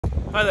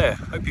Hi there,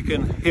 hope you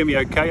can hear me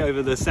okay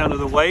over the sound of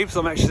the waves.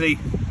 I'm actually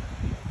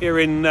here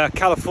in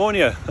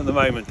California at the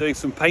moment doing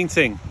some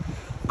painting.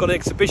 I've got an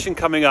exhibition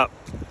coming up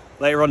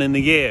later on in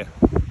the year,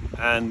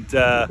 and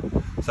so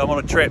I'm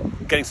on a trip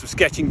getting some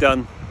sketching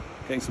done,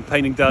 getting some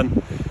painting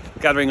done,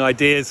 gathering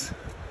ideas.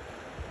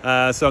 So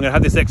I'm going to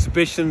have this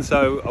exhibition,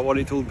 so I want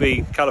it to all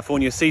be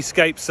California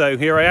seascapes, so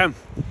here I am.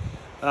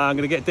 I'm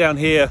going to get down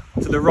here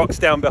to the rocks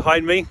down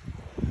behind me.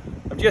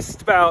 I'm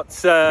just about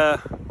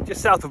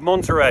just south of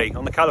Monterey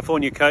on the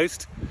California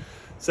coast,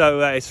 so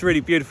it's a really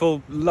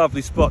beautiful,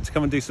 lovely spot to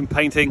come and do some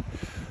painting.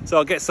 So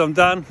I'll get some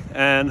done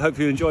and hope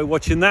you enjoy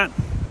watching that.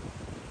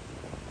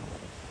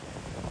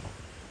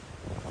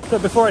 So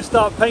before I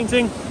start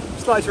painting, I'd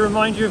just like to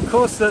remind you, of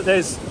course, that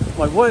there's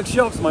my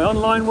workshops, my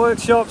online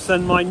workshops,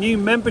 and my new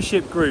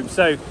membership group.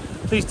 So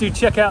please do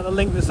check out the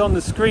link that's on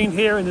the screen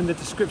here and in the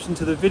description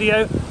to the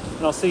video,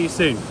 and I'll see you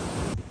soon.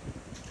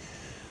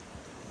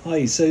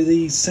 Hi, so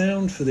the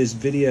sound for this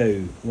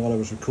video while I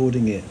was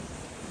recording it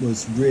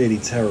was really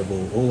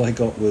terrible. All I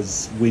got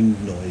was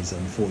wind noise,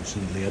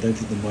 unfortunately. I don't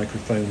think the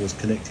microphone was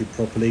connected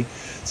properly.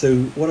 So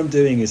what I'm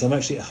doing is I'm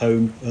actually at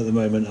home at the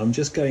moment. I'm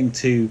just going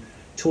to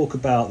talk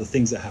about the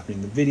things that happened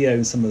in the video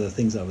and some of the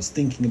things I was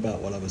thinking about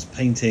while I was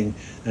painting,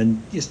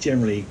 and just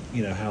generally,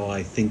 you know, how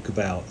I think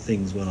about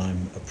things when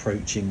I'm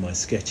approaching my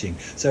sketching.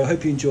 So I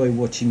hope you enjoy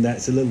watching that.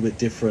 It's a little bit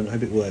different. I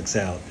hope it works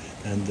out,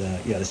 and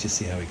yeah, let's just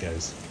see how it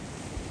goes.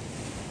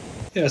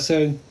 Yeah,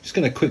 so I'm just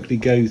going to quickly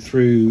go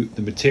through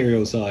the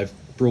materials that I've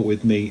brought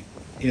with me.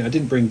 You know, I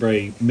didn't bring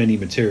very many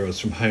materials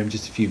from home,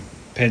 just a few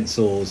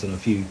pencils and a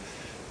few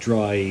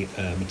dry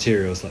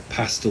materials like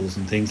pastels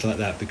and things like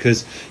that,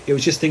 because it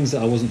was just things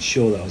that I wasn't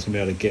sure that I was going to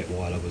be able to get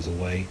while I was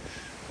away.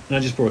 And I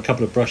just brought a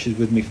couple of brushes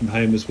with me from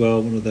home as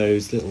well, one of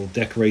those little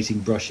decorating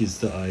brushes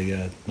that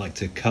I like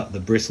to cut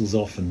the bristles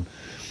off and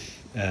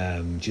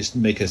just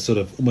make a sort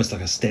of almost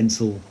like a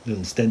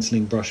little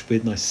stenciling brush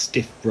with nice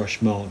stiff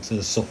brush marks, and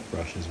a soft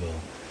brush as well.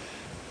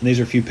 And these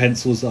are a few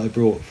pencils that I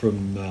brought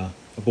from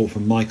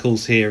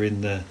Michael's here in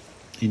the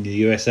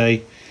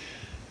USA.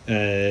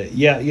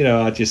 Yeah, you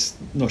know, I just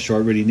not sure I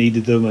really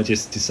needed them. I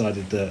just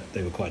decided that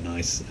they were quite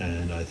nice,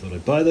 and I thought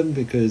I'd buy them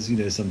because, you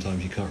know,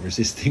 sometimes you can't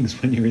resist things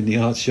when you're in the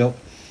art shop.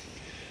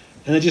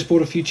 And I just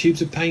bought a few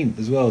tubes of paint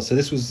as well. So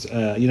this was,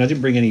 you know, I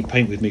didn't bring any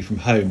paint with me from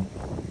home.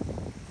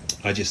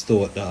 I just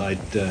thought that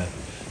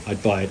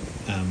I'd buy it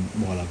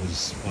while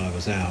I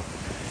was out.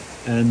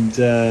 And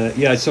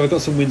yeah, so I got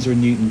some Winsor &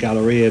 Newton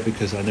Galleria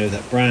because I know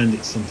that brand.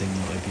 It's something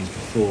that I've used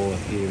before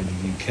here in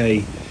the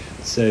UK.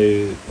 So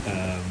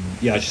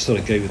yeah, I just thought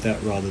I'd go with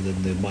that rather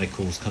than the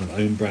Michael's kind of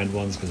own brand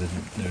ones, because I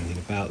didn't know anything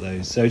about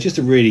those. So just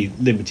a really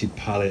limited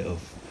palette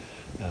of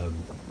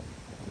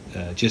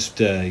just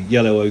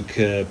yellow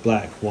ochre,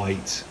 black,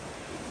 white,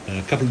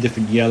 a couple of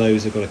different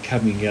yellows. I've got a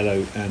cadmium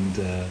yellow and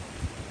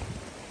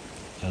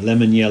a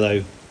lemon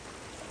yellow,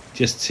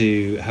 just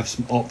to have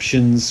some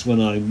options when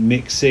I'm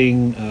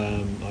mixing.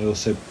 I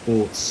also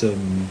bought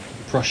some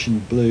Prussian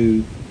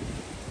blue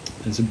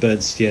and some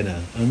burnt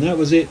sienna, and that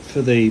was it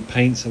for the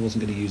paints. I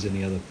wasn't going to use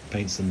any other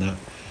paints than that.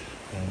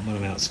 When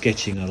I'm out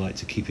sketching, I like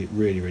to keep it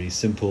really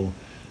simple.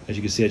 As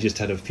you can see, I just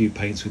had a few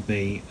paints with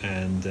me,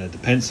 and the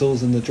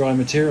pencils and the dry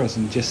materials,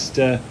 and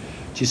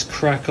just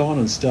crack on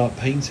and start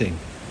painting.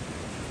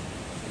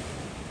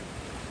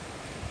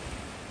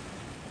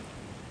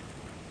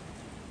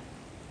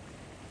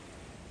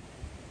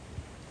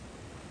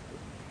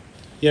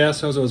 Yeah,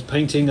 so as I was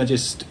painting, I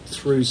just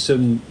threw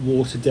some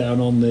water down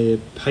on the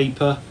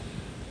paper.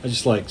 I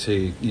just like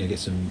to, you know, get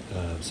some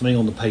something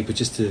on the paper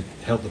just to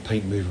help the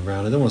paint move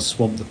around. I don't want to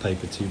swamp the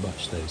paper too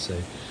much though. So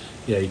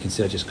yeah, you can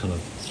see I just kind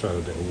of throw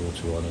a bit of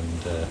water on,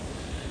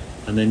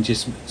 and then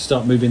just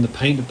start moving the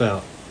paint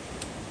about.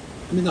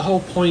 I mean, the whole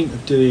point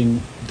of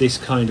doing this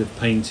kind of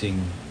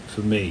painting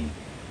for me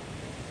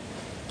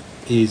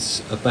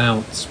is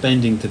about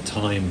spending the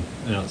time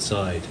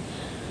outside.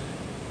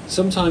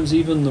 Sometimes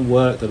even the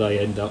work that I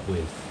end up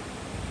with,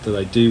 that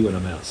I do when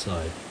I'm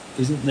outside,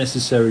 isn't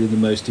necessarily the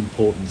most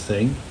important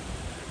thing.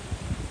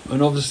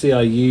 And obviously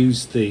I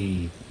use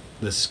the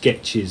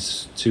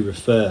sketches to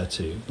refer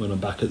to when I'm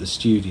back at the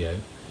studio,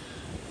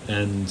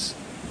 and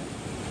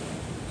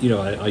you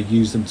know, I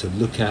use them to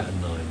look at,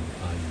 and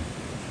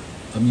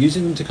I'm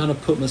using them to kind of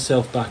put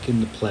myself back in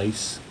the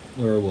place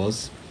where I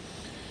was.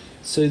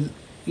 So,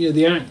 you know,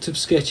 the act of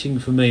sketching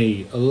for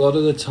me, a lot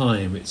of the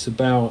time, it's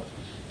about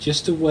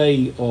just a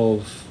way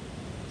of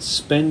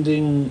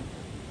spending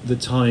the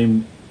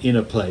time in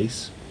a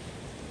place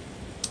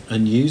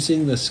and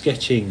using the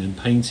sketching and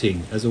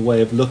painting as a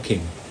way of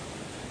looking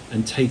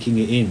and taking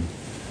it in.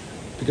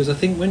 Because I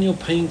think when you're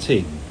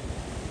painting,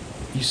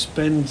 you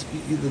spend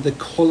the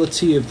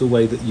quality of the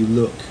way that you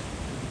look,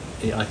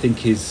 I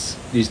think is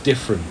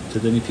different to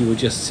than if you were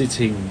just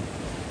sitting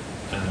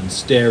and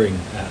staring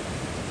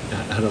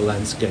at a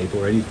landscape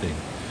or anything.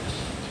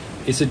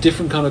 It's a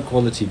different kind of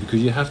quality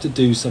because you have to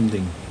do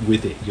something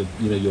with it.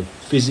 You're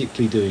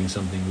physically doing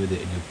something with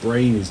it, and your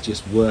brain is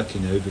just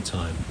working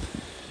overtime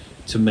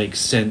to make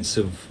sense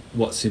of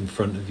what's in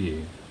front of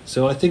you.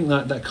 So I think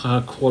that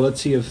kind of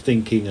quality of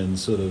thinking and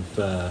sort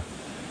of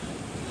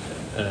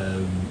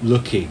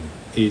looking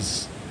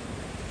is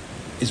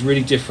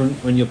really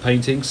different when you're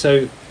painting.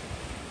 So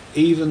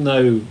even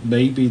though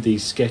maybe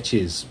these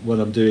sketches, when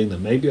I'm doing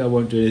them, maybe I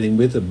won't do anything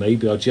with them,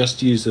 maybe I'll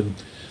just use them,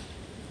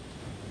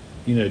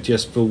 you know,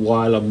 just for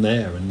while I'm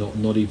there, and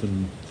not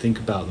even think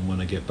about them when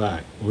I get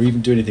back, or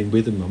even do anything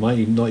with them. I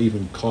might not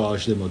even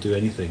collage them or do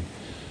anything.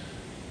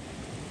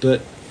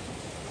 But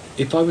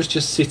if I was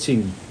just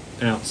sitting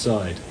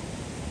outside,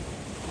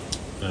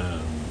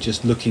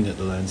 just looking at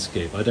the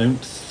landscape, I don't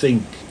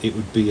think it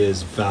would be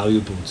as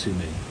valuable to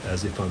me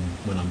as if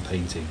when I'm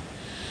painting.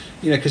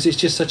 You know, because it's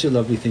just such a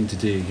lovely thing to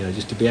do. You know,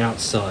 just to be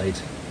outside.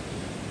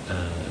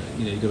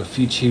 You know, you've got a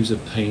few tubes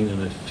of paint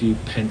and a few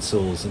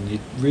pencils, and you're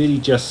really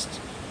just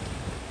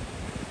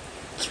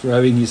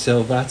throwing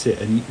yourself at it,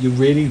 and you're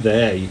really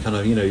there. You kind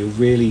of, you know, you're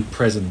really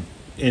present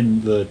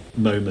in the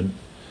moment.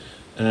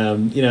 You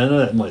know, I know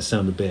that might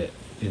sound a bit,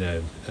 you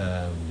know,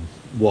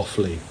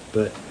 waffly,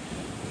 but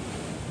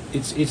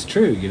it's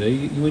true. You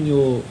know,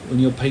 when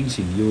you're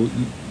painting,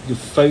 your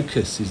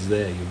focus is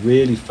there. You're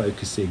really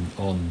focusing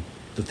on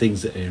the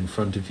things that are in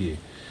front of you.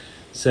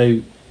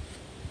 So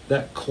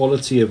that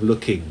quality of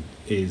looking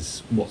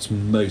is what's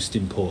most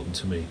important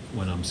to me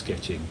when I'm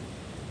sketching,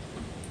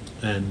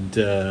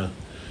 and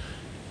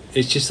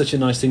it's just such a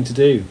nice thing to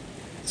do.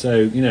 So,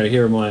 you know,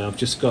 here am I. I've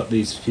just got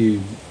these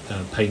few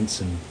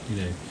paints and, you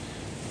know,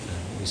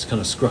 this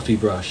kind of scruffy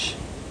brush,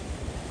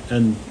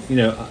 and, you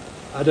know,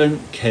 I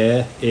don't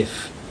care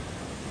if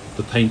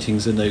the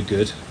paintings are no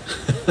good.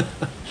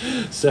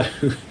 So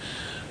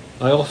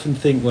I often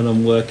think when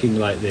I'm working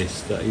like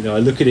this that, you know, I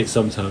look at it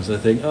sometimes and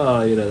I think,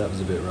 oh, you know, that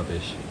was a bit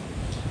rubbish.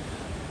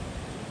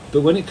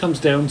 But when it comes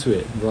down to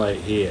it, right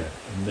here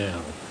and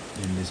now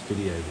in this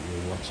video that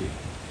you're watching,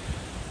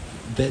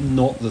 they're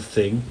not the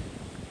thing.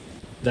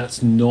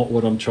 That's not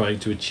what I'm trying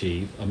to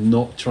achieve. I'm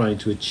not trying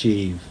to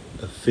achieve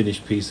a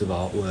finished piece of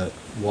artwork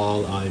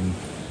while I'm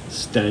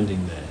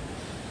standing there.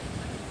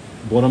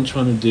 What I'm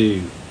trying to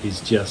do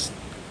is just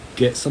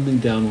get something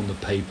down on the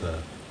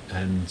paper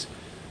and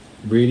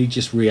really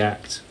just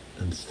react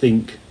and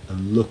think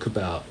and look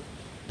about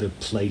the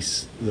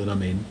place that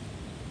I'm in.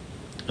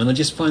 And I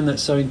just find that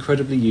so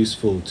incredibly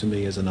useful to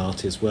me as an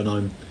artist when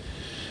I'm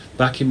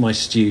back in my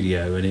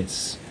studio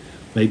and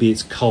maybe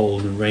it's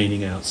cold and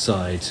raining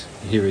outside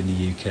here in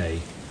the UK,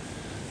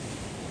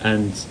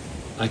 and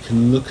I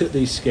can look at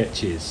these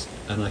sketches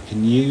and I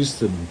can use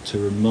them to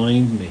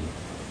remind me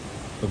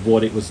of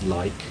what it was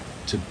like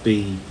to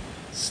be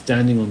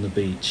standing on the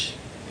beach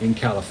in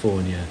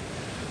California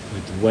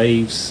with the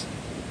waves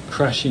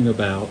crashing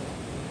about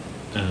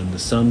and the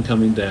sun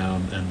coming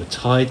down and the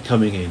tide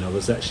coming in. I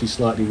was actually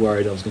slightly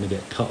worried I was going to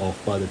get cut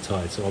off by the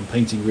tide, so I'm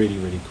painting really,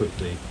 really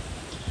quickly.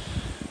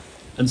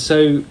 And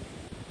so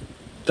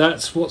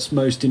that's what's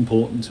most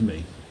important to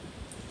me,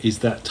 is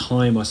that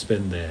time I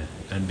spend there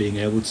and being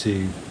able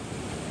to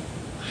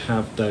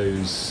have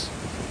those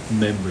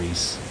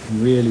memories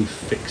really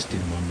fixed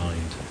in my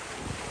mind.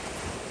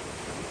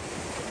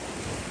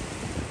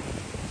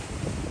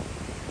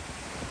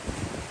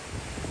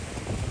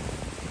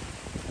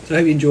 So I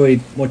hope you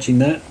enjoyed watching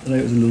that. I know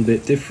it was a little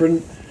bit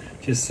different,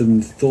 just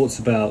some thoughts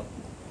about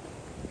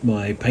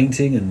my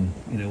painting and,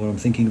 you know, what I'm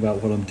thinking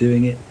about while I'm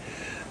doing it.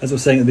 As I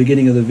was saying at the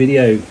beginning of the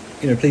video,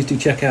 you know, please do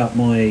check out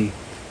my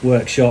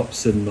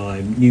workshops and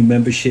my new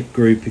membership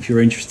group if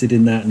you're interested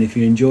in that, and if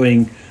you're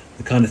enjoying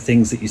the kind of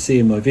things that you see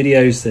in my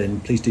videos,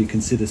 then please do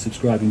consider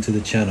subscribing to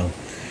the channel.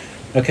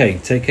 Okay,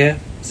 take care,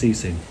 see you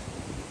soon.